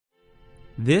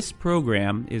This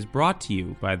program is brought to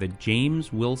you by the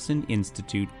James Wilson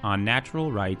Institute on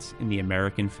Natural Rights in the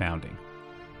American Founding.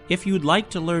 If you'd like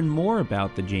to learn more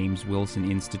about the James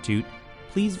Wilson Institute,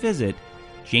 please visit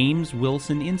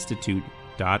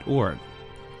jameswilsoninstitute.org.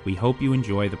 We hope you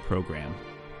enjoy the program.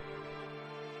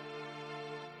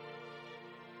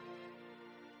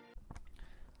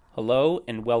 Hello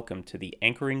and welcome to the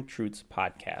Anchoring Truths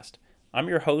podcast. I'm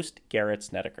your host, Garrett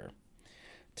Snedeker.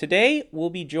 Today, we'll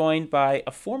be joined by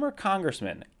a former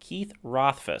congressman, Keith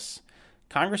Rothfus.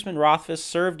 Congressman Rothfus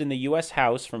served in the U.S.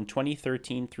 House from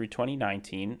 2013 through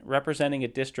 2019, representing a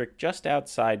district just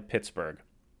outside Pittsburgh.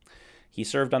 He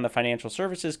served on the Financial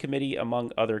Services Committee,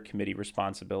 among other committee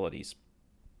responsibilities.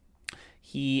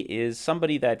 He is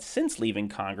somebody that, since leaving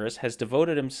Congress, has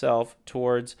devoted himself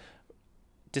towards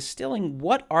distilling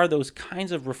what are those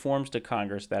kinds of reforms to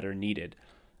Congress that are needed.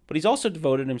 But he's also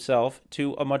devoted himself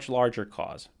to a much larger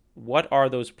cause. What are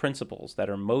those principles that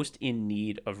are most in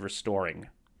need of restoring?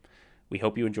 We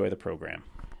hope you enjoy the program.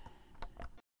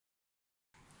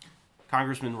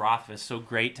 Congressman Rothfus, so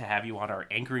great to have you on our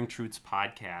Anchoring Truths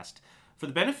podcast. For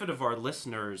the benefit of our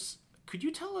listeners, could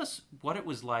you tell us what it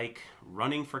was like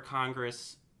running for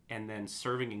Congress and then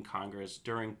serving in Congress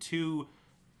during two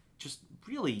just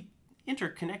really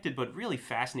interconnected but really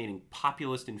fascinating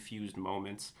populist-infused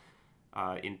moments?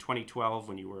 In 2012,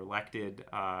 when you were elected,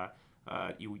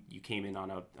 you came in on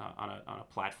a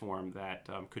platform that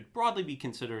could broadly be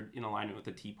considered in alignment with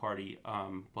the Tea Party.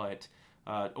 But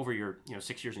over your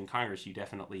 6 years in Congress, you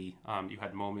definitely you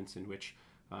had moments in which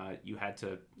you had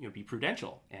to be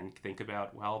prudential and think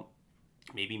about, well,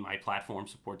 maybe my platform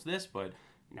supports this, but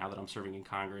now that I'm serving in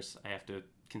Congress, I have to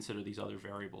consider these other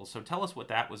variables. So tell us what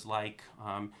that was like,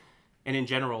 and in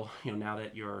general, now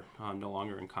that you're no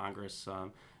longer in Congress.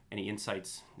 Any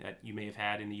insights that you may have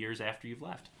had in the years after you've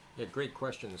left? Yeah, great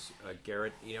questions,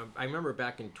 Garrett. I remember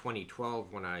back in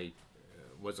 2012 when I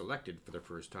was elected for the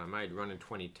first time. I had run in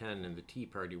 2010 in the Tea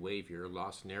Party wave year,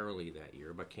 lost narrowly that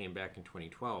year, but came back in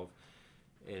 2012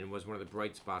 and was one of the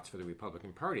bright spots for the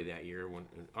Republican Party that year, when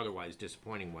otherwise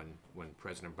disappointing when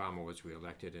President Obama was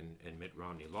reelected and Mitt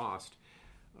Romney lost.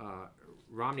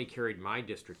 Romney carried my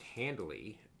district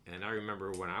handily, and I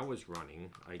remember when I was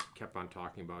running, I kept on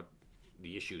talking about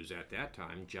the issues at that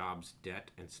time: jobs, debt,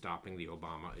 and stopping the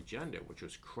Obama agenda, which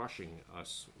was crushing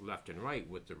us left and right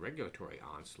with the regulatory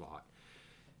onslaught.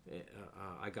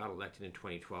 I got elected in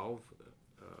 2012,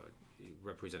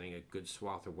 representing a good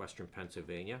swath of western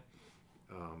Pennsylvania.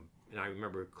 And I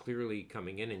remember clearly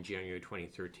coming in January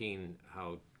 2013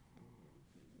 how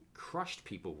crushed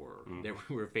people were, that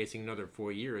we were facing another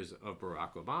 4 years of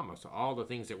Barack Obama. So all the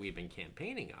things that we've been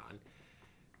campaigning on,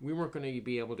 we weren't going to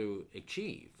be able to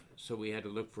achieve. So we had to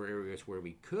look for areas where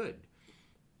we could.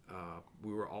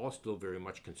 We were all still very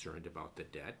much concerned about the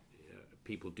debt.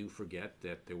 People do forget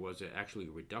that there was actually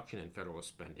a reduction in federal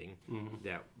spending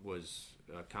that was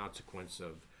a consequence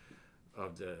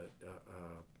of the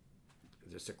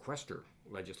sequester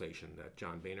legislation that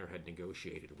John Boehner had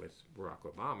negotiated with Barack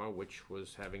Obama, which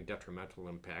was having detrimental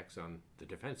impacts on the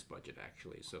defense budget,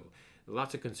 actually. So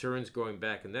lots of concerns going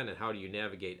back and then, and how do you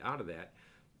navigate out of that?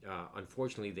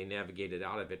 Unfortunately, they navigated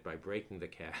out of it by breaking the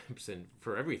caps and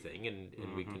for everything, and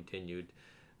we continued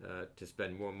to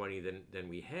spend more money than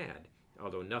we had,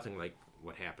 although nothing like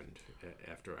what happened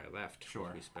after I left. Sure.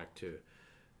 With respect to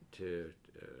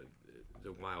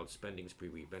the wild spending spree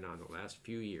we've been on the last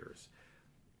few years.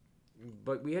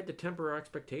 But we had to temper our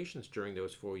expectations during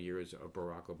those 4 years of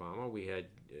Barack Obama. We had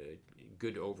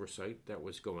good oversight that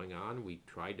was going on. We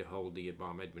tried to hold the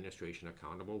Obama administration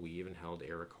accountable. We even held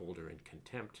Eric Holder in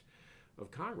contempt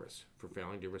of Congress for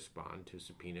failing to respond to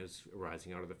subpoenas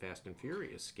arising out of the Fast and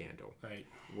Furious scandal, right,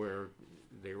 where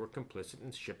they were complicit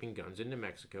in shipping guns into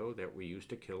Mexico that were used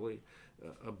to kill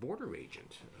a border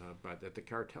agent, but that the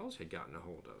cartels had gotten a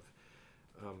hold of.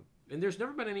 And there's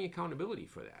never been any accountability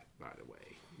for that, by the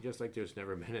way. Just like there's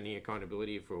never been any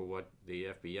accountability for what the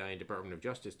FBI and Department of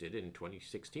Justice did in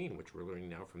 2016, which we're learning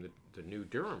now from the new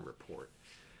Durham report.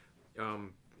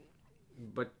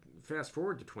 But fast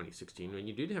forward to 2016, when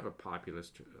you did have a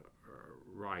populist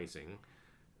rising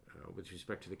with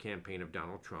respect to the campaign of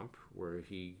Donald Trump, where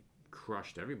he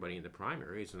crushed everybody in the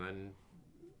primaries and then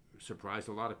surprised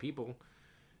a lot of people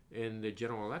in the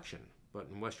general election. But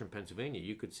in western Pennsylvania,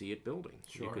 you could see it building.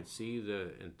 Sure. You could see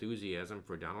the enthusiasm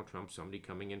for Donald Trump, somebody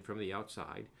coming in from the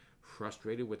outside,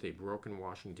 frustrated with a broken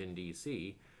Washington,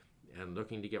 D.C., and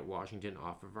looking to get Washington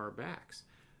off of our backs.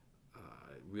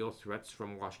 Real threats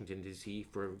from Washington, D.C.,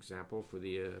 for example, for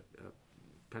the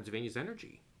Pennsylvania's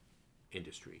energy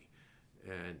industry,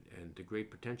 and the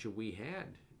great potential we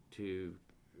had to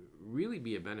really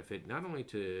be a benefit not only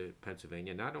to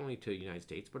Pennsylvania, not only to the United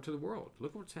States, but to the world.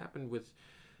 Look what's happened with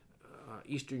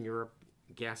Eastern Europe,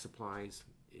 gas supplies.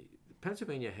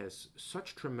 Pennsylvania has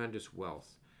such tremendous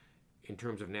wealth in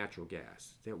terms of natural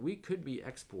gas that we could be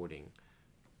exporting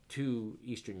to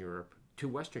Eastern Europe, to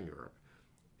Western Europe,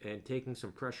 and taking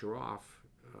some pressure off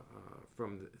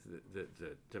from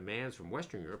the demands from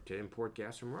Western Europe to import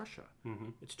gas from Russia. Mm-hmm.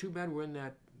 It's too bad we're in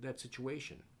that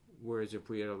situation. Whereas if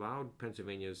we had allowed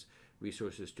Pennsylvania's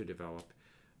resources to develop,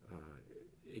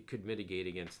 it could mitigate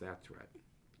against that threat.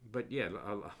 But yeah,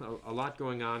 a lot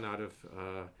going on out of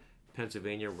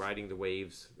Pennsylvania, riding the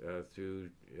waves through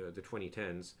the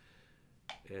 2010s,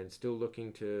 and still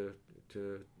looking to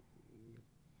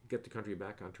get the country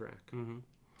back on track. Mm-hmm.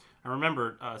 I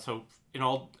remember, so in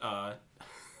all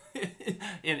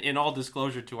in all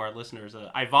disclosure to our listeners,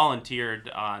 I volunteered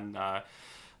on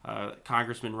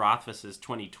Congressman Rothfus's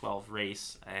 2012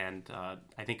 race, and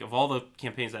I think of all the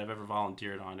campaigns that I've ever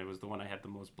volunteered on, it was the one I had the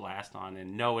most blast on.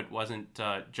 And no, it wasn't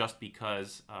just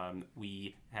because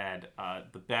we had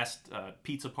the best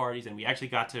pizza parties, and we actually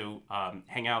got to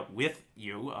hang out with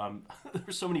you. There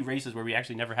were so many races where we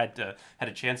actually never had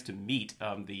a chance to meet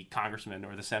the congressman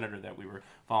or the senator that we were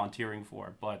volunteering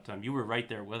for, but you were right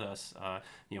there with us,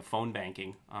 phone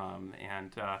banking,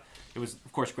 and it was,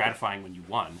 of course, gratifying when you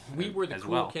won. We were the as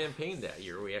cool well. campaign that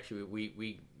year. We actually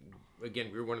we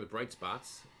were one of the bright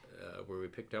spots where we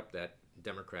picked up that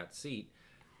Democrat seat.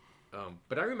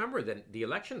 But I remember that the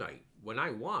election night when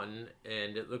I won,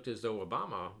 and it looked as though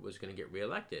Obama was going to get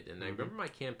reelected. And I remember my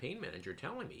campaign manager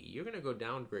telling me, "You're going to go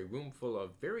down to a room full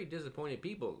of very disappointed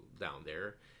people down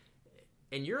there,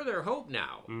 and you're their hope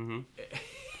now." Mm-hmm.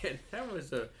 And that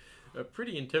was a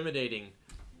pretty intimidating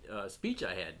speech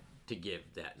I had to give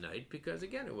that night, because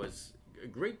again, it was a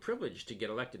great privilege to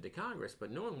get elected to Congress, but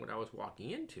knowing what I was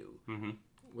walking into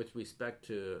with respect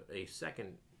to a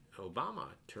second Obama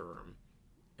term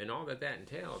and all that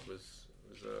entailed was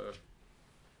a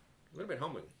little bit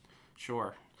humbling.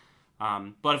 Sure.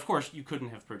 But of course, you couldn't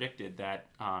have predicted that,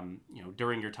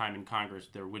 during your time in Congress,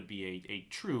 there would be a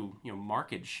true,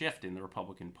 marked shift in the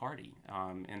Republican Party.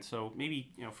 And so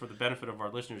maybe, for the benefit of our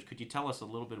listeners, could you tell us a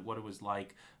little bit what it was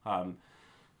like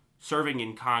serving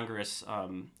in Congress,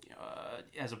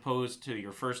 as opposed to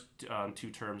your first two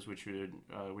terms, which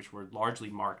were largely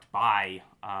marked by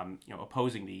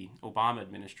opposing the Obama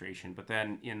administration, but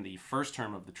then in the first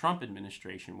term of the Trump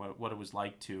administration, what it was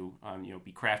like to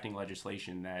be crafting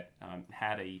legislation that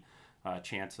had a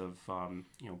chance of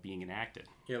being enacted.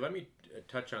 Yeah, let me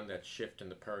touch on that shift in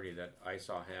the party that I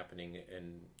saw happening,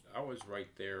 and I was right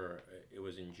there. It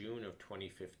was in June of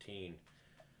 2015.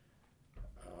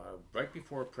 Right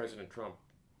before President Trump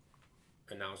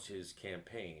announced his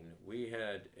campaign, we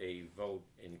had a vote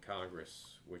in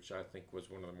Congress, which I think was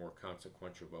one of the more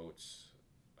consequential votes,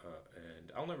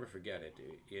 and I'll never forget it.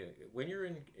 When you're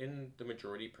in the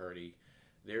majority party,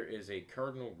 there is a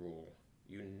cardinal rule.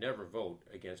 You never vote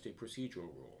against a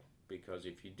procedural rule, because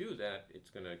if you do that, it's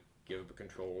going to give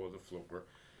control of the floor.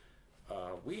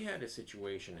 We had a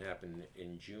situation happen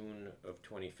in June of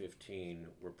 2015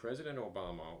 where President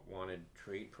Obama wanted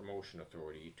Trade Promotion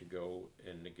Authority to go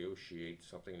and negotiate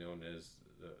something known as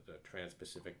the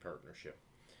Trans-Pacific Partnership.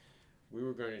 We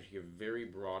were going to give very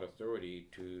broad authority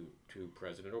to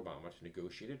President Obama to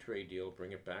negotiate a trade deal,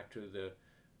 bring it back to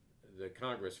the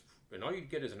Congress, and all you'd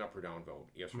get is an up or down vote,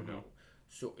 yes or no.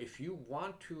 So if you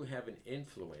want to have an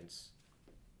influence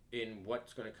in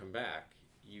what's going to come back,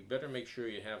 you better make sure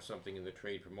you have something in the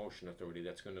Trade Promotion Authority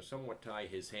that's going to somewhat tie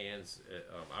his hands.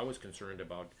 I was concerned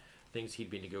about things he'd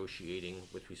be negotiating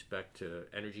with respect to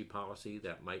energy policy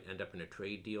that might end up in a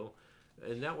trade deal,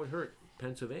 and that would hurt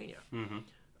Pennsylvania.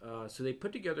 So they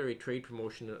put together a Trade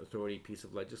Promotion Authority piece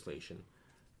of legislation,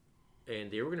 and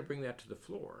they were going to bring that to the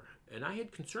floor. And I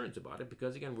had concerns about it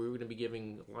because, again, we were going to be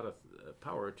giving a lot of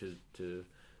power to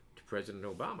President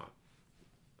Obama.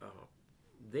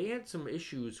 They had some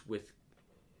issues with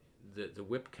the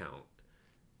whip count,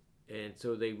 and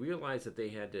so they realized that they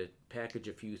had to package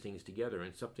a few things together,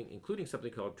 and including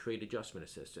something called trade adjustment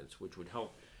assistance, which would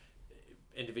help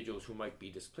individuals who might be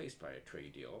displaced by a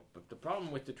trade deal. But the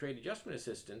problem with the trade adjustment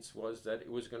assistance was that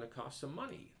it was going to cost some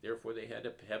money. Therefore, they had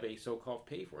to have a so-called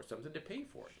pay for it, something to pay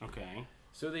for it. Okay.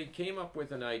 So they came up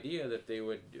with an idea that they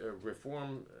would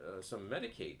reform some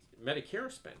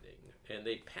Medicare spending, and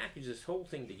they packaged this whole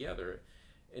thing together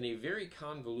in a very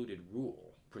convoluted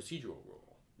procedural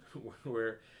rule,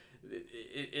 where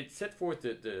it set forth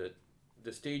the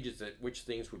stages at which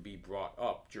things would be brought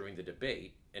up during the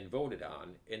debate and voted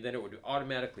on, and then it would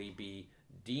automatically be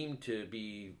deemed to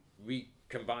be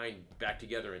recombined back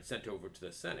together and sent over to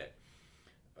the Senate.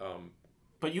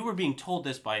 But you were being told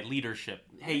this by leadership.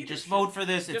 Hey, Leadership. just vote for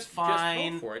this. It's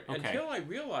fine. Just vote for it. Okay. Until I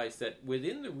realized that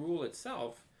within the rule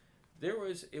itself,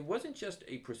 it wasn't just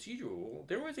a procedural rule.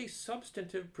 There was a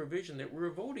substantive provision that we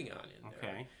were voting on in there.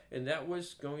 Okay. And that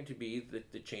was going to be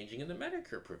the changing in the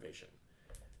Medicare provision.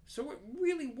 So it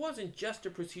really wasn't just a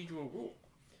procedural rule.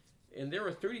 And there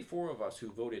were 34 of us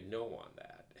who voted no on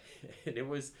that. And it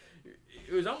was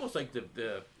almost like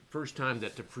the first time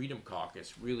that the Freedom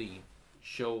Caucus really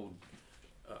showed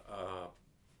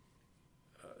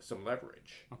some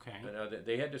leverage. Okay. And,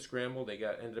 they had to scramble. They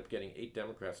ended up getting 8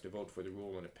 Democrats to vote for the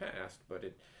rule, and it passed. But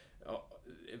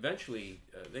eventually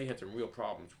they had some real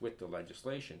problems with the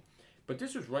legislation. But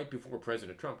this was right before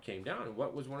President Trump came down, and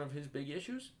what was one of his big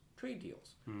issues? Trade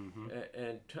deals. Mm-hmm.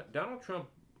 And Donald Trump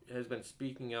has been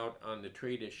speaking out on the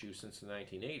trade issue since the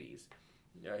 1980s.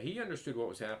 He understood what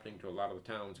was happening to a lot of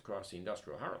the towns across the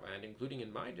industrial heartland, including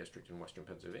in my district in western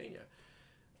Pennsylvania.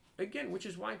 Again, which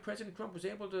is why President Trump was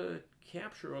able to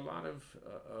capture a lot of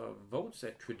votes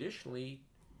that traditionally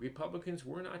Republicans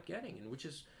were not getting, and which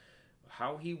is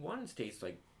how he won states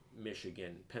like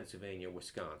Michigan, Pennsylvania,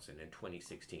 Wisconsin in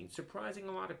 2016, surprising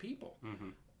a lot of people. Mm-hmm.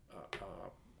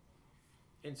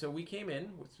 And so we came in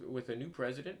with a new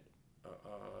president.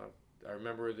 I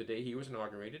remember the day he was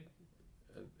inaugurated.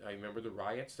 I remember the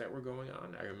riots that were going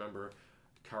on. I remember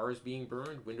cars being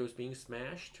burned, windows being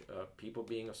smashed, people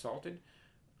being assaulted.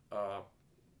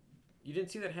 You didn't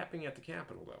see that happening at the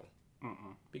Capitol, though,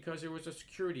 because there was a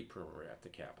security perimeter at the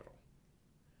Capitol.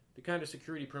 The kind of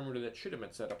security perimeter that should have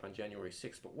been set up on January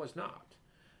 6th, but was not.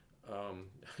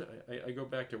 I go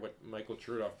back to what Michael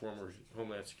Chertoff, former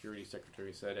Homeland Security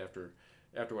Secretary, said after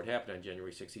what happened on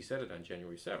January 6th. He said it on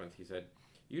January 7th. He said,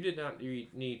 "You did not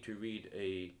need to read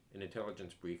an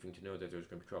intelligence briefing to know that there was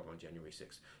going to be trouble on January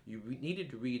 6th. You needed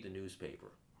to read the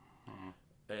newspaper."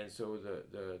 And so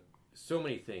so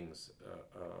many things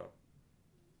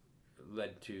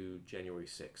led to January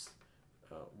 6th.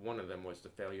 One of them was the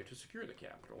failure to secure the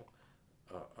Capitol.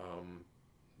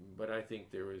 But I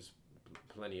think there was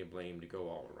plenty of blame to go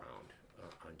all around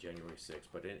on January 6th.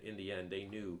 But in the end, they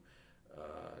knew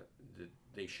that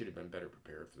they should have been better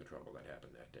prepared for the trouble that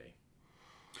happened that day.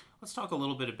 Let's talk a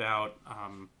little bit about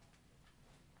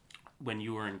when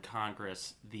you were in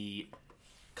Congress, the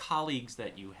colleagues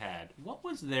that you had. What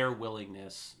was their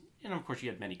willingness? And of course, you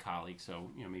had many colleagues,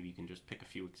 so maybe you can just pick a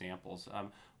few examples.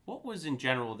 What was, in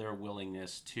general, their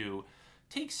willingness to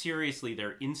take seriously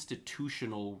their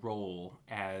institutional role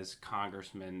as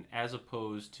congressmen, as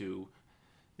opposed to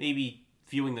maybe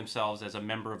viewing themselves as a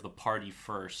member of the party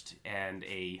first and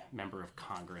a member of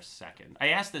Congress second? I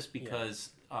ask this because,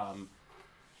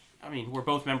 we're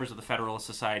both members of the Federalist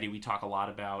Society. We talk a lot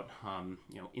about,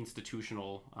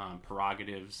 institutional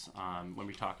prerogatives when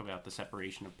we talk about the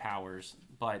separation of powers.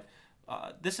 But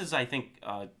this is, I think,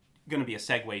 going to be a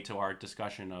segue to our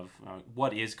discussion of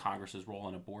what is Congress's role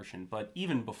in abortion. But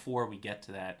even before we get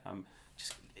to that,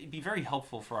 it'd be very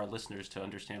helpful for our listeners to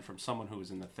understand from someone who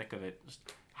is in the thick of it,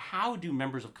 just how do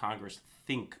members of Congress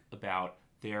think about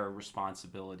their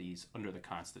responsibilities under the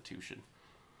Constitution?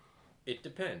 It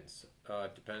depends.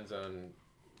 It depends on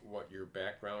what your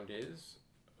background is.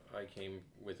 I came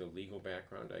with a legal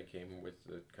background. I came with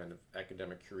the kind of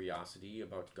academic curiosity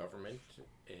about government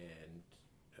and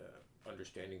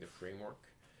understanding the framework.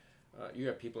 You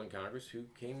have people in Congress who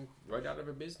came right out of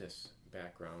a business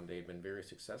background. They've been very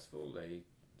successful. They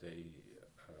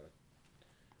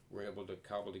were able to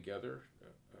cobble together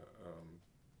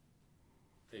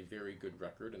a very good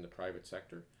record in the private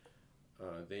sector.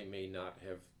 They may not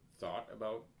have thought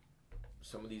about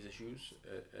some of these issues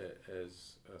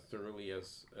as thoroughly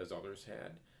as others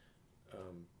had.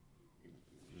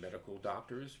 Medical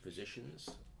doctors, physicians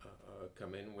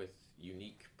come in with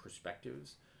unique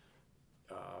perspectives.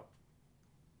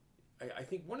 I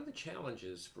think one of the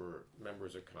challenges for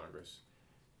members of Congress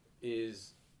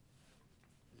is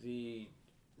the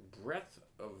breadth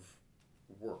of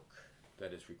work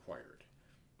that is required.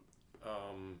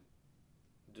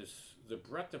 The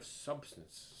breadth of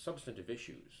substantive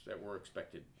issues that we're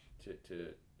expected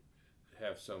to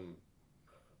have some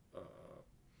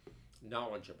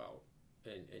knowledge about.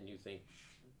 And you think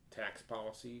tax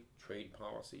policy, trade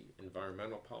policy,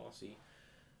 environmental policy,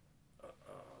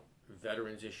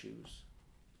 veterans issues,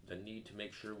 the need to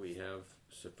make sure we have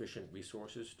sufficient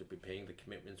resources to be paying the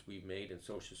commitments we've made in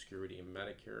Social Security and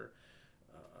Medicare,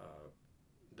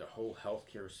 the whole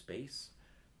healthcare space,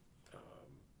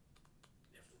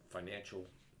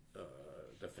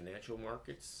 the financial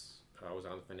markets. I was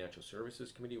on the Financial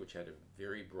Services Committee, which had a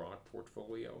very broad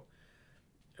portfolio.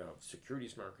 of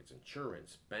securities markets,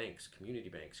 insurance, banks, community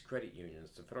banks, credit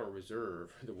unions, the Federal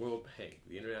Reserve, the World Bank,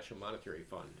 the International Monetary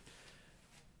Fund.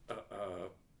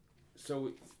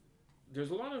 So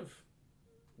there's a lot of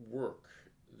work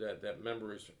that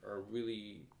members are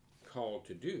really called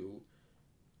to do.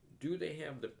 Do they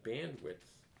have the bandwidth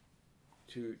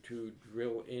to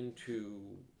drill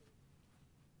into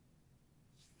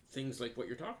things like what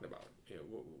you're talking about?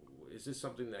 Is this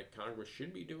something that Congress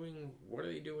should be doing? What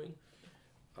are they doing?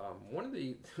 One of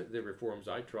the reforms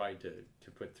I tried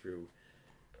to put through,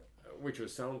 which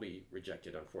was soundly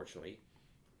rejected, unfortunately,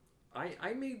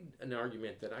 I made an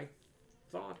argument that I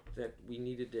thought that we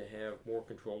needed to have more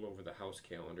control over the House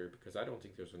calendar, because I don't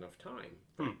think there's enough time,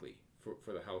 frankly,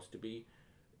 for the House to be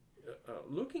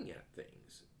looking at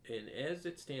things. And as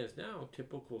it stands now,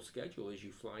 typical schedule is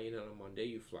you fly in on a Monday,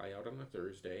 you fly out on a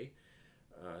Thursday.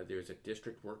 There's a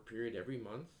district work period every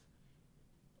month.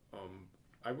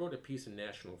 I wrote a piece in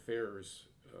National Affairs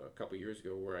a couple years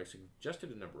ago where I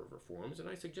suggested a number of reforms, and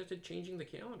I suggested changing the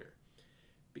calendar.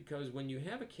 Because when you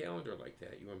have a calendar like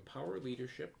that, you empower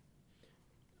leadership,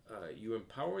 you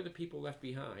empower the people left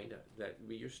behind, that would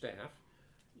be your staff,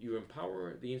 you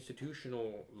empower the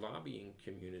institutional lobbying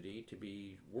community to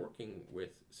be working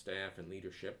with staff and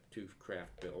leadership to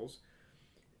craft bills,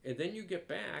 and then you get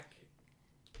back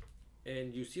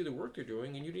and you see the work they're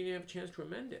doing and you didn't even have a chance to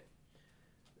amend it.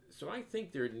 So I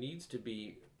think there needs to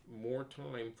be more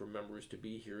time for members to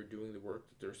be here doing the work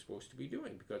that they're supposed to be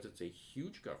doing, because it's a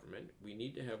huge government. We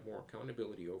need to have more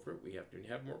accountability over it. We have to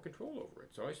have more control over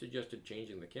it. So I suggested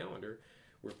changing the calendar.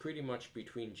 We're pretty much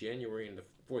between January and the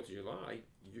 4th of July.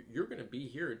 You're going to be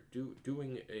here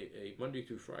doing a Monday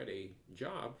through Friday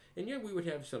job. And yeah, we would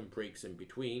have some breaks in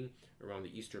between around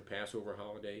the Easter Passover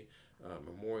holiday,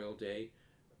 Memorial Day.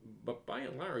 But by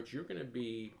and large, you're going to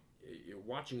be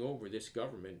watching over this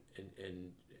government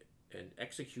and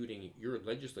executing your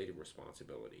legislative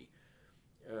responsibility.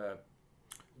 It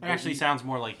actually sounds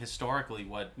more like historically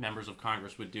what members of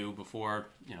Congress would do before,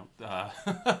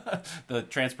 the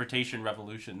transportation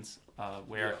revolutions,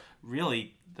 where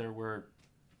really there were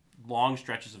long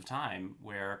stretches of time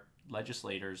where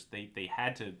legislators they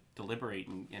had to deliberate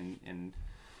and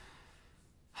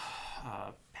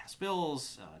pass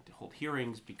bills, to hold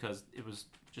hearings, because it was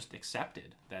just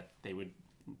accepted that they would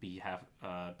be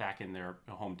back in their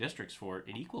home districts for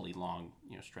an equally long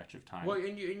stretch of time. Well,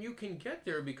 and you can get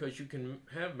there because you can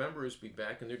have members be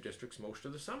back in their districts most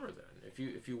of the summer. Then,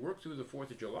 if you work through the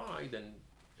 4th of July, then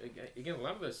again a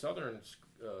lot of the southern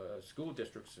school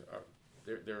districts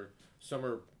their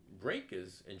summer break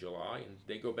is in July, and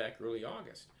they go back early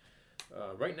August.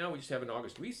 Right now, we just have an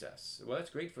August recess. Well, that's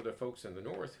great for the folks in the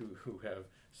north who have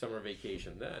summer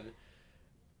vacation then,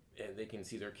 and they can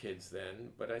see their kids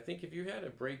then. But I think if you had a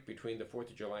break between the 4th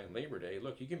of July and Labor Day,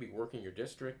 look, you can be working your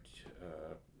district,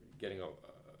 getting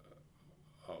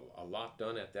a lot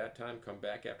done at that time, come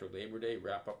back after Labor Day,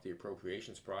 wrap up the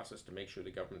appropriations process to make sure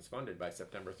the government's funded by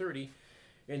September 30,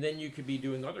 and then you could be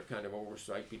doing other kind of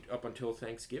oversight up until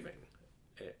Thanksgiving.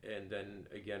 And then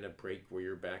again, a break where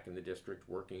you're back in the district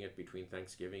working it between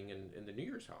Thanksgiving and the New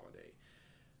Year's holiday.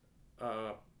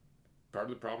 Part of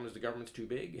the problem is the government's too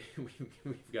big.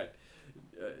 We've got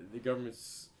the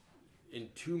government's in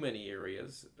too many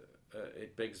areas.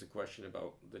 It begs the question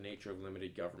about the nature of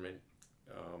limited government.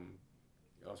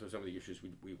 Also, some of the issues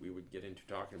we would get into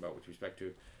talking about with respect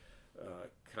to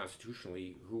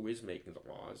constitutionally who is making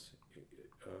the laws.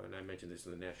 And I mentioned this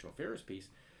in the National Affairs piece.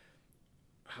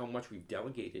 How much we've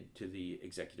delegated to the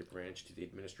executive branch, to the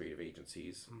administrative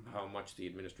agencies, how much the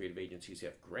administrative agencies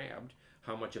have grabbed,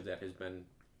 how much of that has been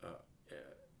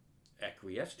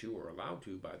acquiesced to or allowed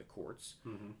to by the courts.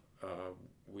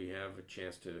 We have a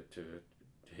chance to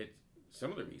hit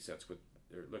some of the resets with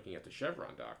they're looking at the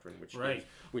Chevron doctrine,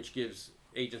 which gives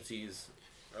agencies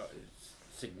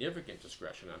significant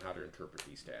discretion on how to interpret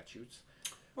these statutes.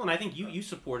 Well, and I think you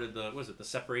supported the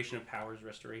Separation of Powers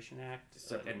Restoration Act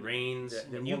and Reins.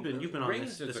 And you've been on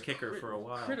this kicker for a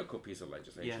while. Critical piece of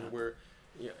legislation where,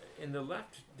 and the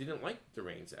left didn't like the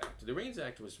Reins Act. The Reins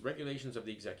Act was regulations of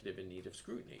the executive in need of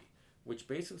scrutiny, which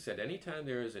basically said anytime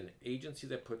there is an agency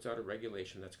that puts out a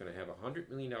regulation that's going to have a $100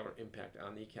 million impact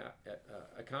on the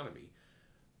economy,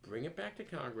 bring it back to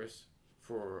Congress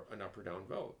for an up or down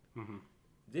vote.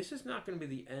 This is not going to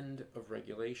be the end of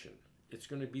regulation. It's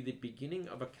going to be the beginning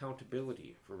of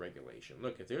accountability for regulation.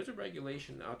 Look, if there's a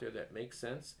regulation out there that makes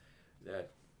sense,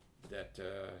 that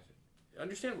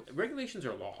understand, regulations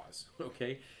are laws,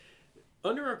 okay?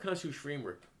 Under our constitutional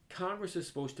framework, Congress is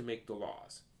supposed to make the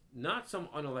laws, not some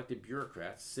unelected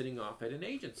bureaucrats sitting off at an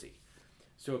agency.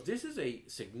 So if this is a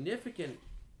significant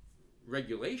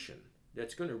regulation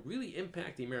that's going to really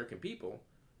impact the American people,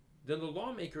 then the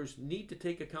lawmakers need to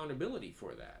take accountability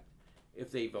for that.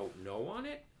 If they vote no on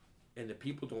it and the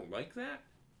people don't like that,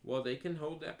 well, they can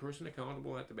hold that person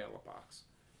accountable at the ballot box.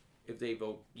 If they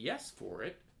vote yes for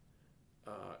it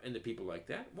and the people like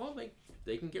that, well,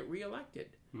 they can get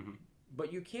reelected. Mm-hmm.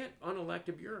 But you can't unelect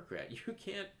a bureaucrat. You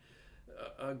can't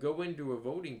go into a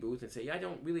voting booth and say, I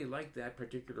don't really like that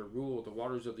particular rule, the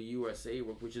waters of the USA,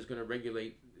 which is going to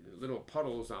regulate little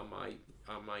puddles on my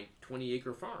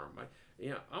 20-acre farm.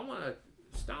 I want to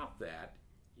stop that,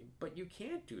 but you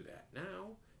can't do that.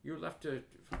 Now you're left to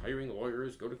hiring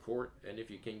lawyers, go to court, and if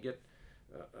you can get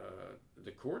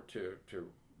the court to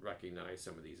recognize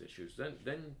some of these issues, then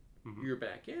mm-hmm. you're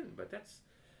back in. But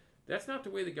that's not the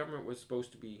way the government was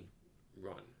supposed to be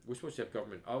run. We're supposed to have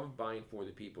government of, by, and for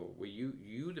the people, where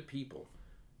you the people,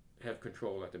 have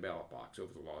control at the ballot box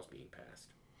over the laws being passed.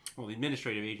 Well, the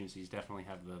administrative agencies definitely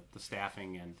have the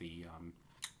staffing and the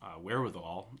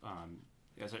wherewithal.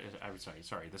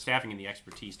 The staffing and the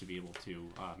expertise to be able to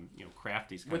craft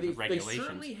these kinds of regulations. They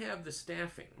certainly have the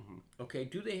staffing. Mm-hmm. Okay,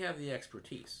 do they have the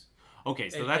expertise? Okay,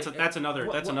 so that's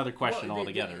another question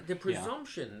altogether. The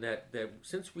presumption that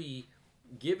since we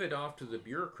give it off to the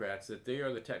bureaucrats that they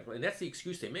are the technical, and that's the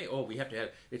excuse they make. Oh, we have to have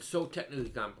it's so technically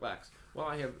complex. Well,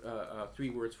 I have 3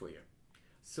 words for you: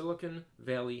 Silicon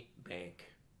Valley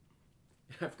Bank.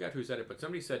 I forgot who said it, but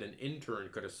somebody said an intern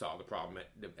could have solved the problem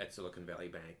at Silicon Valley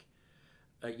Bank.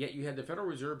 Yet you had the Federal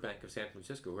Reserve Bank of San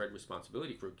Francisco who had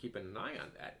responsibility for keeping an eye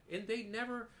on that, and they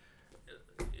never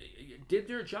did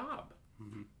their job.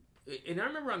 Mm-hmm. And I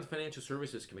remember on the Financial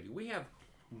Services Committee, we have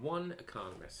one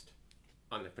economist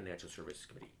on the Financial Services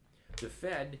Committee. The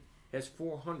Fed has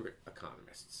 400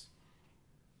 economists.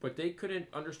 But they couldn't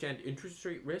understand interest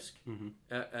rate risk mm-hmm.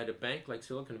 at a bank like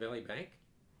Silicon Valley Bank.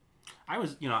 I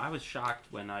was shocked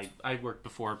when I worked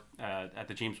before at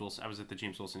the James Wilson. I was at the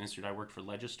James Wilson Institute. I worked for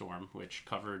Legistorm, which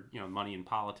covered money and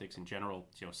politics in general,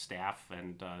 staff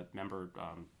and member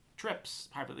trips,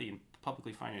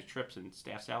 publicly financed trips and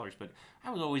staff salaries. But I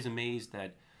was always amazed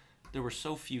that there were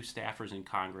so few staffers in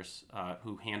Congress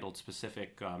who handled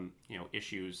specific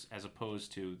issues, as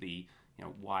opposed to the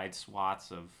wide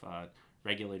swaths of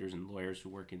regulators and lawyers who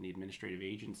work in the administrative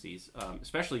agencies,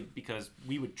 especially because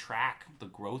we would track the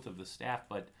growth of the staff,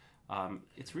 but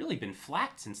it's really been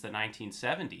flat since the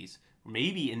 1970s,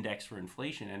 maybe indexed for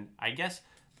inflation. And I guess,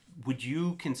 would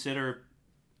you consider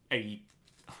a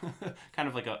kind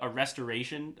of like a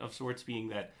restoration of sorts being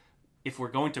that if we're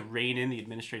going to rein in the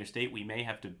administrative state, we may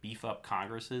have to beef up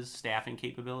Congress's staffing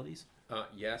capabilities?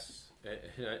 Yes.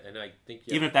 And I think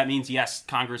even if that means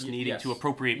Congress needing to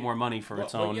appropriate more money for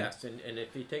its own. Yes, and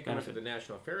if you take a look at the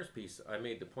national affairs piece, I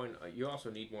made the point you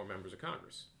also need more members of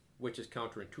Congress, which is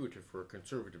counterintuitive for a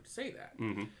conservative to say that.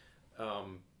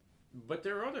 Mm-hmm. But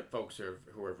there are other folks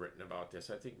who have written about this.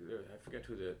 I think I forget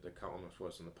who the columnist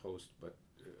was in the Post, but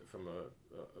from a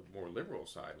more liberal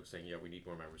side was saying, we need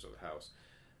more members of the House.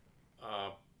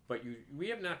 But we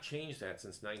have not changed that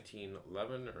since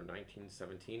 1911 or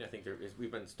 1917. I think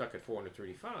we've been stuck at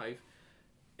 435.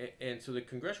 And so the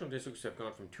congressional districts have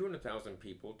gone from 200,000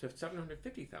 people to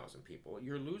 750,000 people.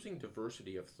 You're losing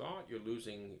diversity of thought. You're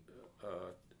losing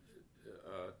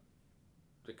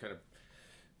the kind of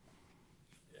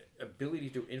ability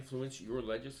to influence your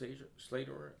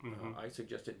legislator. Mm-hmm. I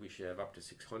suggested we should have up to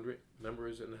 600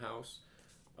 members in the House,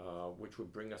 which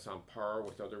would bring us on par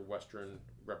with other Western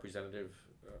representative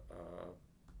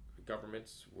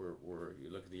governments, where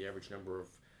you look at the average number of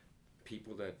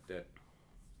people that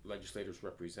legislators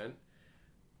represent.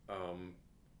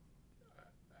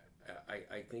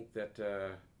 I think that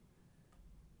to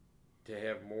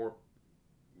have more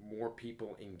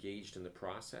people engaged in the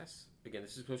process. Again,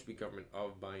 this is supposed to be government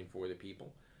of, by, and for the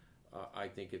people. I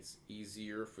think it's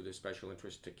easier for the special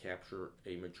interest to capture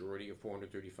a majority of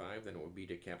 435 than it would be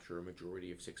to capture a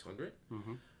majority of 600.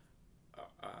 Mm-hmm.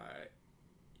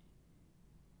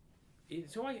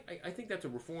 So I think that's a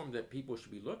reform that people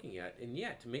should be looking at, and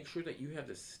yet to make sure that you have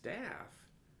the staff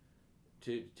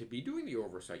to be doing the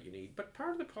oversight you need. But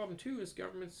part of the problem too is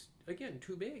government's, again,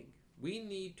 too big. We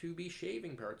need to be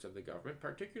shaving parts of the government,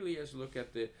 particularly as you look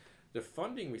at the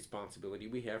funding responsibility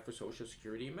we have for Social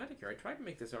Security and Medicare. I tried to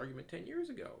make this argument 10 years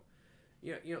ago.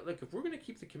 Like if we're going to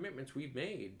keep the commitments we've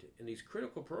made in these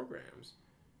critical programs,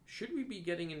 should we be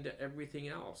getting into everything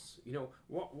else?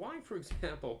 Why, for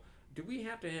example, do we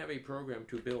have to have a program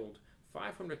to build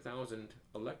 500,000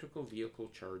 electrical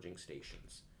vehicle charging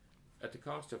stations at the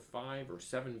cost of $5 or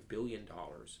 $7 billion?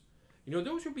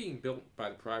 Those were being built by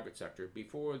the private sector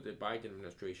before the Biden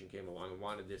administration came along and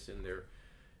wanted this in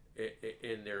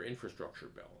their infrastructure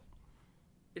bill.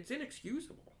 It's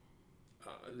inexcusable.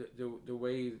 the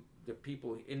way the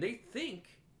people, and they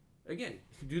think, again,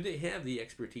 do they have the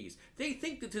expertise? They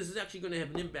think that this is actually going to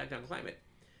have an impact on climate.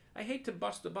 I hate to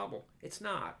bust the bubble. It's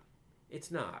not.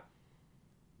 It's not.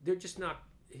 They're just not.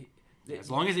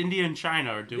 As long as India and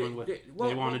China are doing what they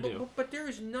want to do. But there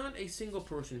is not a single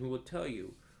person who will tell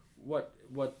you what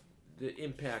the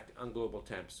impact on global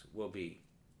temps will be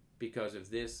because of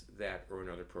this, that, or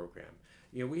another program.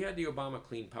 We had the Obama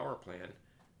Clean Power Plan,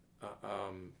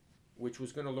 which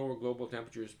was going to lower global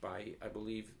temperatures by, I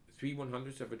believe,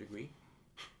 3/100ths of a degree.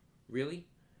 Really?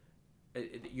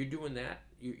 You're doing that?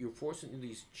 You're forcing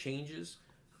these changes?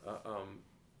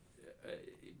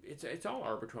 It's all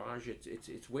arbitrage.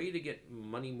 It's way to get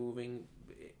money moving,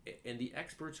 and the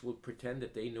experts will pretend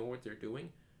that they know what they're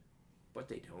doing, but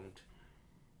they don't.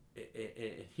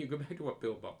 You go back to what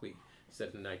Bill Buckley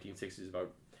said in the 1960s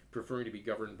about preferring to be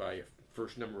governed by a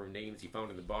first number of names he found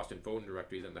in the Boston phone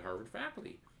directory than the Harvard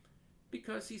faculty,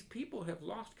 because these people have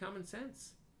lost common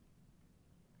sense.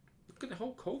 Look at the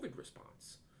whole COVID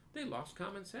response. They lost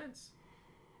common sense.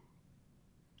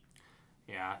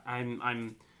 Yeah,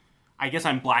 I guess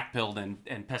I'm black-pilled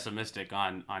and pessimistic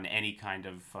on any kind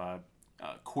of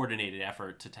coordinated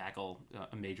effort to tackle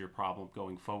a major problem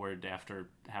going forward after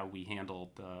how we handled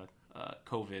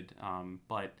COVID.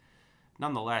 But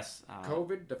nonetheless...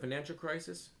 COVID, the financial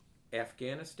crisis,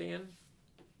 Afghanistan,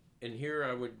 and here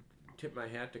I would tip my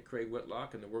hat to Craig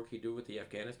Whitlock and the work he did with the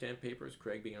Afghanistan papers,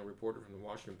 Craig being a reporter from the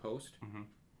Washington Post. Mm-hmm.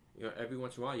 Every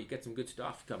once in a while you get some good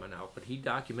stuff coming out, but he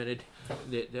documented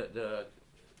the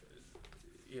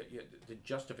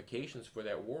justifications for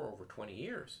that war over 20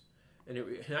 years. And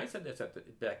I said this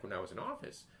back when I was in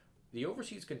office. The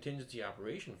Overseas Contingency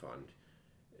Operation Fund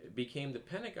became the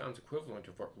Pentagon's equivalent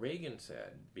of what Reagan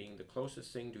said, being the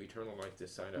closest thing to eternal life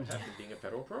this side of heaven being a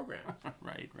federal program.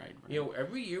 Right.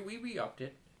 Every year we re-upped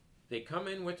it. They come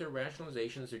in with their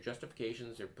rationalizations, their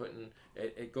justifications. They're putting.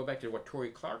 Go back to what Tory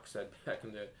Clark said back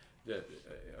in the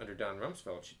under Don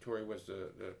Rumsfeld. Tory was the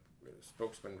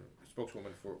spokeswoman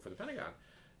for the Pentagon.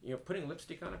 Putting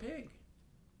lipstick on a pig.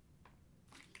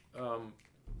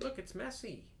 Look, it's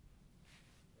messy,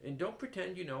 and don't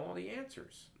pretend you know all the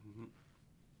answers. Mm-hmm.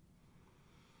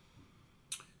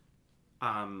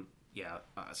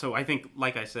 So I think,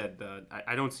 like I said,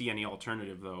 I don't see any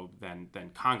alternative though than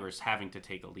Congress having to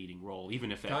take a leading role,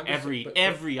 even if at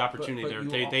every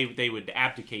opportunity they would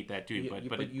abdicate that duty.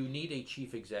 But you need a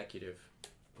chief executive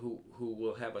who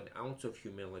will have an ounce of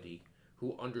humility,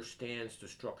 who understands the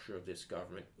structure of this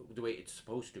government the way it's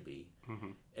supposed to be,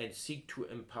 mm-hmm. and seek to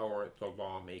empower the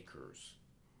lawmakers.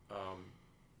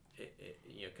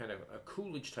 Kind of a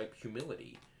Coolidge type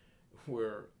humility,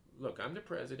 where look, I'm the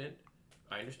president.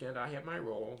 I understand I have my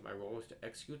role. My role is to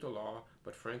execute the law,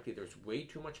 but frankly, there's way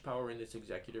too much power in this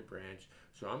executive branch,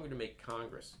 so I'm going to make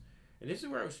Congress. And this is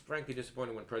where I was frankly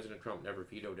disappointed when President Trump never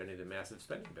vetoed any of the massive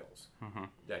spending bills mm-hmm.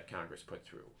 that Congress put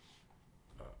through.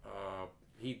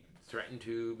 He threatened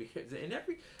to, because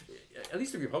at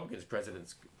least the Republicans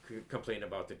presidents complain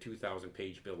about the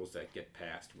 2,000-page bills that get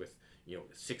passed with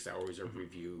 6 hours of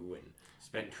review and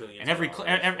spend trillions.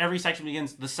 And every section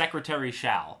begins, the secretary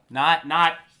shall, not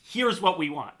here's what we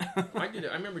want. I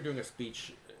remember doing a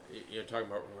speech, talking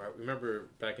about. Remember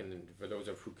back for those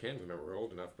of who can remember, we're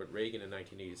old enough, but Reagan in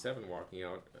 1987 walking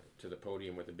out to the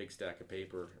podium with a big stack of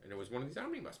paper, and it was one of these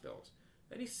omnibus bills.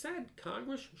 And he said,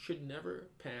 Congress should never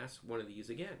pass one of these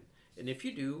again. And if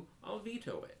you do, I'll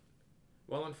veto it.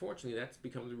 Well, unfortunately, that's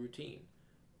become the routine.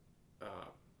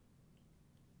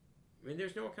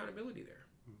 There's no accountability there.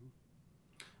 Mm-hmm.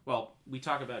 Well, we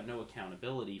talk about no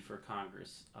accountability for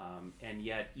Congress, and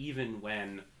yet even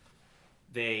when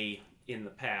they, in the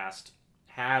past,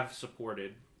 have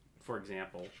supported, for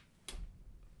example,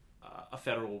 a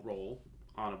federal role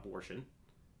on abortion,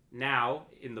 now,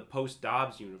 in the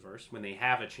post-Dobbs universe, when they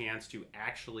have a chance to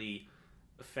actually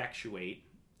effectuate,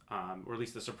 or at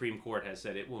least the Supreme Court has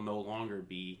said it will no longer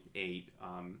be a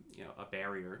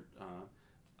barrier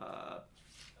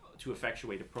to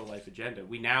effectuate a pro-life agenda,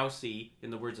 we now see, in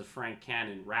the words of Frank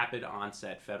Cannon, rapid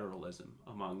onset federalism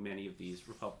among many of these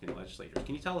Republican legislators.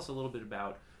 Can you tell us a little bit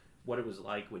about what it was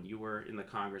like when you were in the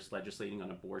Congress legislating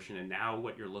on abortion, and now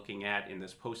what you're looking at in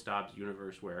this post-Dobbs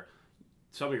universe where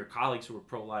some of your colleagues who were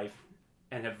pro-life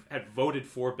and have voted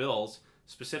for bills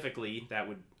specifically that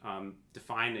would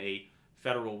define a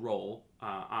federal role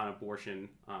on abortion,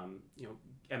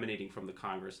 emanating from the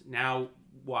Congress. Now,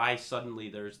 why suddenly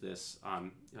there's this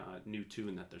new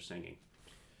tune that they're singing?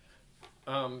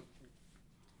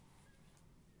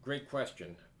 Great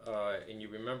question. And you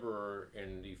remember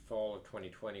in the fall of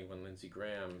 2020 when Lindsey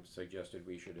Graham suggested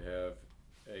we should have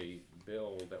a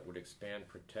bill that would expand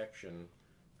protection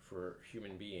for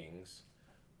human beings,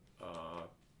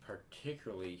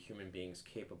 particularly human beings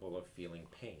capable of feeling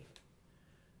pain.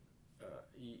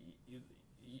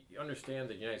 You understand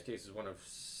that the United States is one of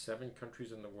 7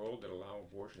 countries in the world that allow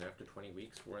abortion after 20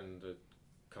 weeks. We're in the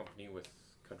company with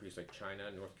countries like China,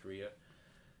 North Korea.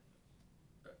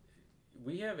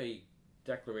 We have a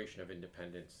Declaration of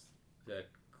Independence that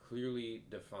clearly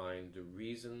defined the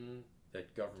reason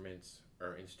that governments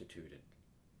are instituted.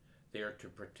 They are to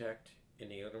protect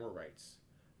inalienable rights,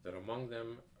 that among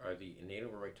them are the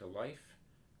inalienable right to life,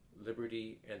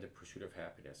 liberty, and the pursuit of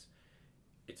happiness.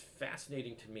 It's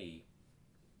fascinating to me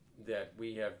that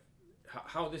we have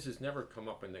how this has never come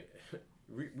up in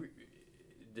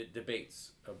the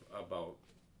debates about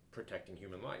protecting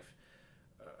human life.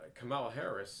 Kamala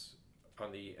Harris,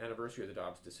 on the anniversary of the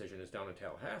Dobbs decision, is down in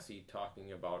Tallahassee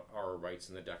talking about our rights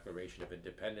in the Declaration of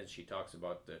Independence. She talks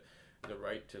about the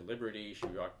right to liberty. She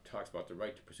talks about the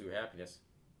right to pursue happiness.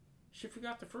 She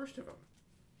forgot the first of them.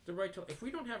 The right to, if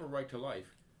we don't have a right to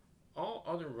life, all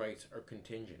other rights are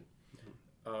contingent.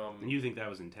 And you think that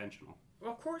was intentional?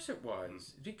 Well, of course it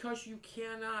was, because you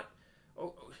cannot.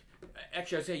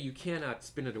 Actually, I say you cannot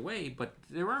spin it away, but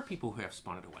there are people who have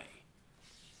spun it away.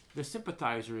 The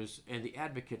sympathizers and the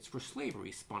advocates for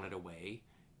slavery spun it away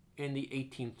in the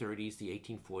 1830s, the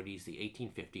 1840s, the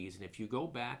 1850s, and if you go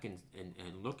back and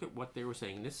look at what they were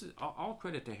saying, this is all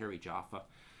credit to Harry Jaffa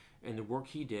and the work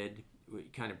he did,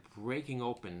 kind of breaking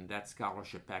open that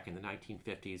scholarship back in the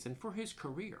 1950s, and for his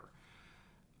career.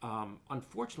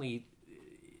 Unfortunately,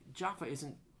 Jaffa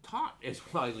isn't taught as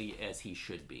widely as he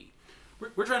should be.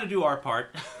 We're trying to do our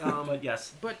part, but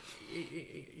yes. But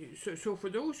so for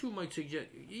those who might suggest,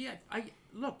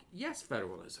 yes,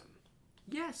 federalism,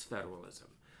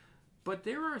 but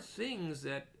there are things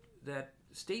that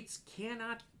states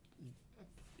cannot.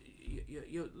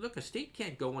 Look, a state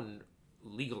can't go and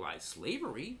legalize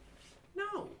slavery.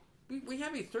 No, we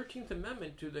have a 13th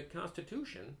Amendment to the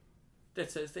Constitution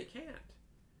that says they can't.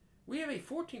 We have a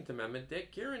 14th Amendment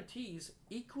that guarantees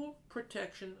equal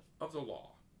protection of the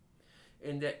law,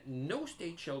 and that no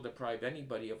state shall deprive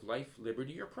anybody of life,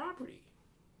 liberty, or property.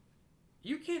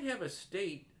 You can't have a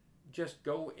state just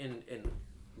go and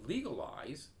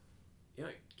legalize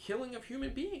killing of human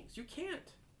beings. You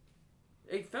can't.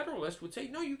 A federalist would say,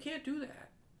 no, you can't do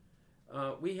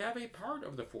that. We have a part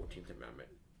of the 14th Amendment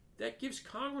that gives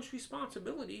Congress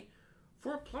responsibility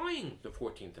for applying the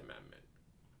 14th Amendment.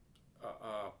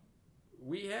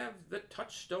 We have the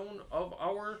touchstone of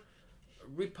our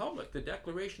republic, the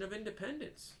Declaration of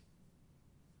Independence,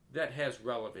 that has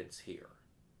relevance here.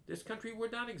 This country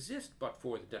would not exist but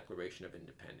for the Declaration of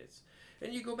Independence.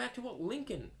 And you go back to what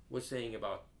Lincoln was saying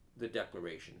about the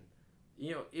Declaration.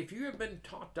 If you have been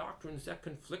taught doctrines that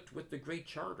conflict with the Great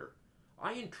Charter,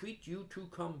 I entreat you to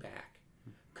come back.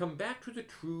 Come back to the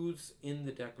truths in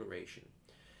the Declaration.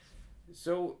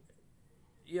 So,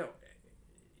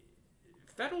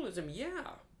 federalism,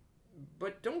 yeah,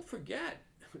 but don't forget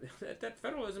that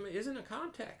federalism is in a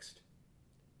context.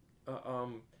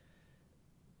 And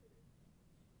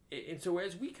so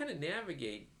as we kind of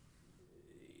navigate,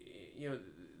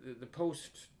 the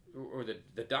post, or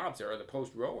the Dobbs era, the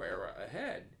post-Roe era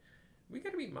ahead, we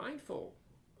got to be mindful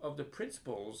of the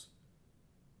principles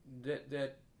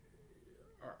that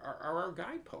are our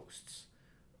guideposts.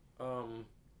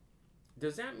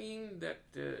 Does that mean that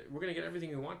we're going to get everything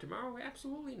we want tomorrow?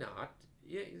 Absolutely not.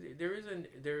 Yeah, there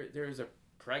is a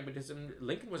pragmatism.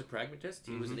 Lincoln was a pragmatist.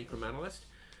 He was an incrementalist.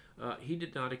 He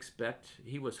did not expect.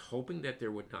 He was hoping that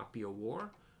there would not be a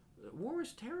war. War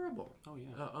is terrible. Oh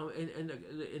yeah.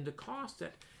 And the cost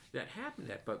that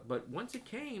happened. But once it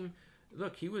came,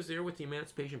 look, he was there with the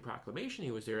Emancipation Proclamation.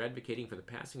 He was there advocating for the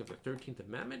passing of the 13th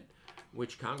Amendment,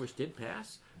 which Congress did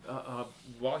pass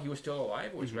while he was still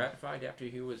alive. It was ratified after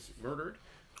he was murdered.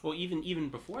 Well, even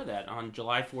before that, on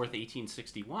July 4th,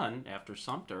 1861, after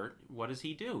Sumter, what does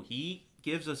he do? He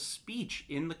gives a speech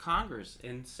in the Congress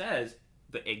and says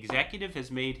the executive has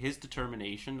made his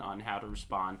determination on how to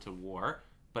respond to war,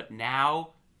 but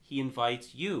now he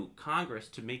invites you, Congress,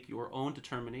 to make your own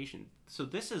determination. So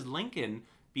this is Lincoln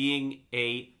being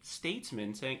a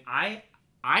statesman saying, I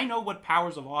know what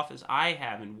powers of office I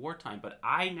have in wartime, but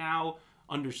I now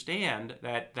understand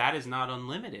that is not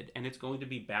unlimited, and it's going to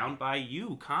be bound by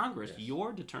you, Congress,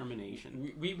 your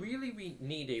determination. We really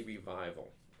need a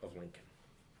revival of Lincoln.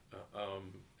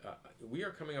 We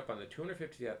are coming up on the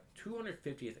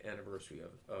 250th anniversary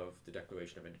of the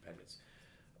Declaration of Independence,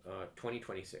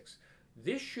 2026.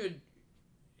 This should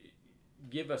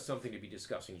give us something to be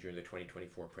discussing during the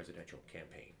 2024 presidential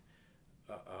campaign.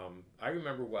 I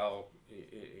remember well,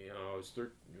 I was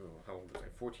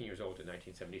 14 years old in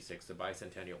 1976, the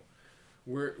bicentennial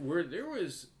where there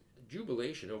was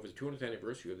jubilation over the 200th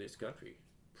anniversary of this country,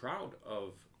 proud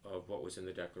of what was in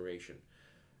the Declaration.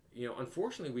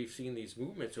 Unfortunately, we've seen these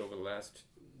movements over the last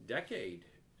decade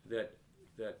that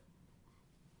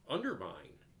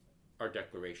undermine our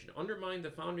Declaration, undermine the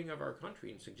founding of our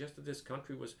country, and suggest that this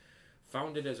country was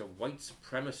founded as a white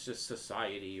supremacist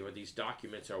society, or these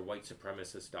documents are white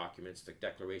supremacist documents, the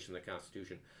Declaration, the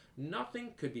Constitution.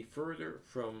 Nothing could be further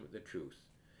from the truth.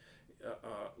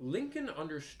 Lincoln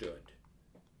understood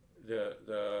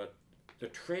the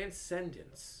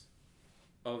transcendence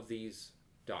of these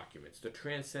documents, the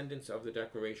transcendence of the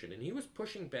Declaration, and he was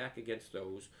pushing back against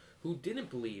those who didn't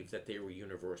believe that they were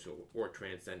universal or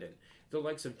transcendent. The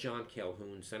likes of John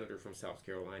Calhoun, senator from South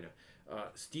Carolina,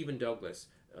 Stephen Douglas,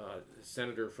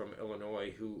 senator from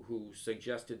Illinois, who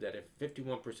suggested that if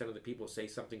 51% of the people say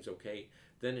something's okay,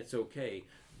 then it's okay,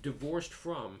 divorced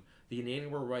from the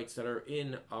inalienable rights that are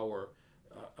in our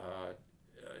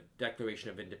Declaration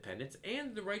of Independence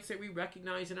and the rights that we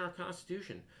recognize in our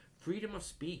Constitution: freedom of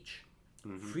speech,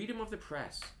 freedom of the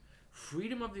press,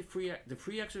 freedom of the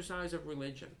free exercise of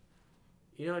religion.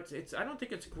 It's I don't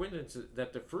think it's a coincidence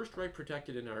that the first right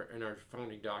protected in our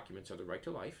founding documents are the right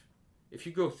to life. If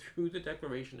you go through the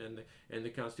Declaration and the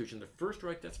Constitution, the first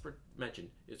right that's mentioned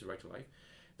is the right to life.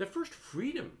 The first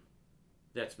freedom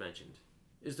that's mentioned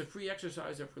is the free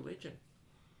exercise of religion.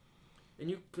 And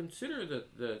you consider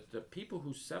the people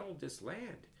who settled this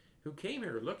land, who came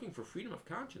here looking for freedom of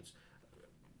conscience.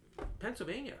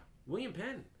 Pennsylvania, William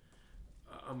Penn,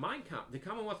 the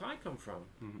Commonwealth I come from.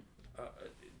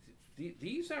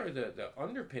 These are the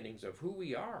underpinnings of who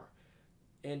we are.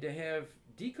 And to have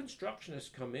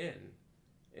deconstructionists come in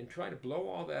and try to blow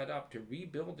all that up to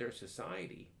rebuild their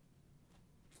society,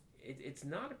 it's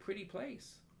not a pretty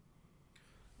place.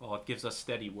 Well, it gives us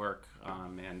steady work,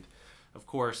 and of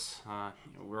course,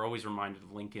 we're always reminded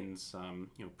of Lincoln's,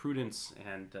 prudence.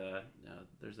 And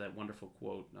there's that wonderful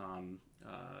quote: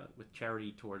 "With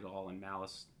charity toward all and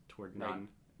malice toward none." Right.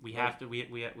 We have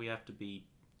to be,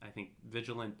 I think,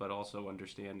 vigilant, but also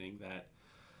understanding that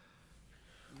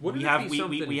we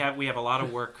have a lot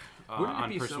of work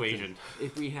on persuasion.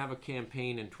 If we have a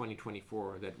campaign in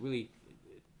 2024 that really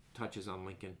touches on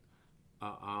Lincoln,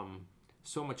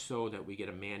 so much so that we get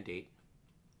a mandate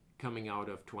coming out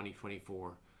of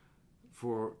 2024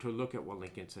 to look at what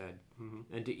Lincoln said,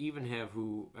 and to even have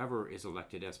whoever is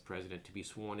elected as president to be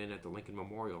sworn in at the Lincoln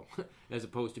Memorial as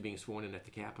opposed to being sworn in at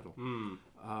the Capitol,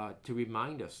 to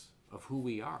remind us of who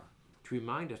we are, to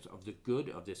remind us of the good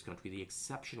of this country, the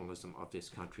exceptionalism of this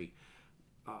country,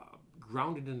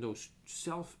 grounded in those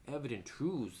self-evident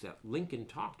truths that Lincoln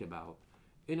talked about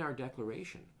in our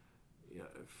Declaration.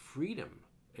 Freedom.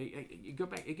 You go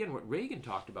back again, what Reagan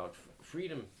talked about: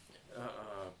 freedom,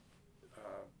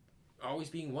 always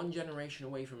being one generation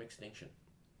away from extinction,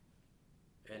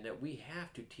 and that we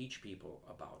have to teach people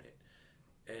about it,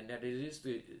 and that it is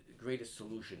the greatest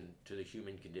solution to the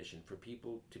human condition for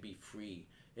people to be free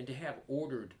and to have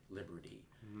ordered liberty.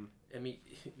 I mean,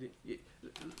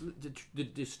 the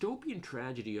dystopian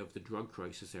tragedy of the drug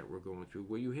crisis that we're going through,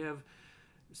 where you have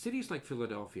cities like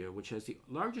Philadelphia, which has the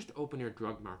largest open-air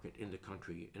drug market in the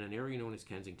country in an area known as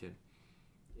Kensington,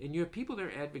 and you have people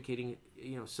there advocating,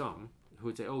 some who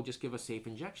would say, "Oh, just give us safe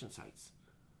injection sites."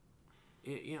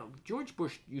 George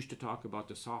Bush used to talk about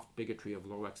the soft bigotry of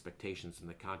low expectations in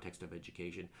the context of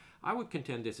education. I would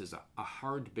contend this is a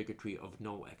hard bigotry of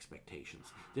no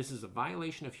expectations. This is a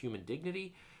violation of human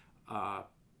dignity.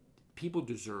 People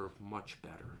deserve much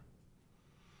better.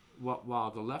 While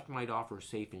the left might offer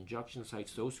safe injection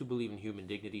sites, those who believe in human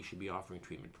dignity should be offering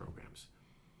treatment programs.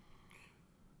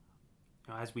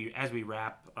 As we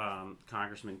wrap,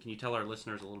 Congressman, can you tell our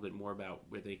listeners a little bit more about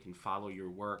where they can follow your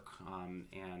work,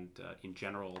 and in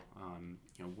general,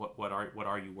 what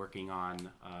are you working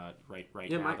on right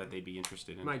now that they'd be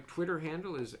interested in? My Twitter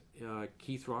handle is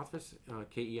Keith Rothfus,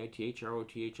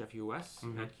 KeithRothfus,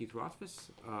 at Keith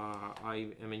Rothfus.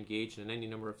 I am engaged in any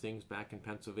number of things back in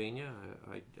Pennsylvania.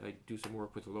 I do some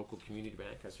work with the local community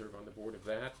bank. I serve on the board of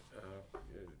that.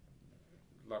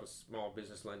 A lot of small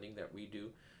business lending that we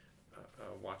do.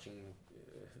 Watching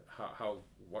how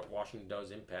what Washington does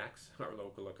impacts our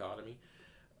local economy.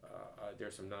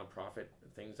 There's some nonprofit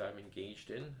things I'm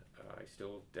engaged in. I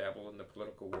still dabble in the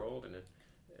political world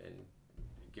and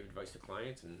give advice to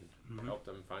clients and help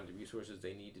them find the resources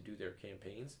they need to do their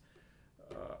campaigns.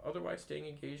 Otherwise, staying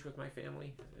engaged with my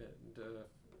family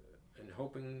and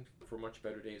hoping for much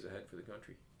better days ahead for the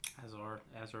country.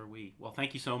 As are we. Well,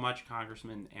 thank you so much,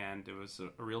 Congressman, and it was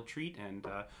a real treat, and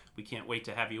we can't wait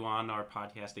to have you on our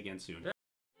podcast again soon.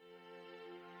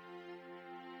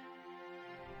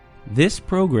 This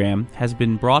program has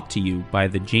been brought to you by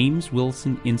the James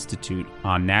Wilson Institute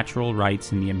on Natural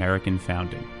Rights in the American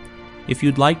Founding. If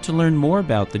you'd like to learn more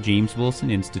about the James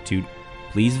Wilson Institute,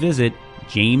 please visit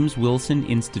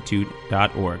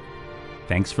jameswilsoninstitute.org.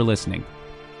 Thanks for listening.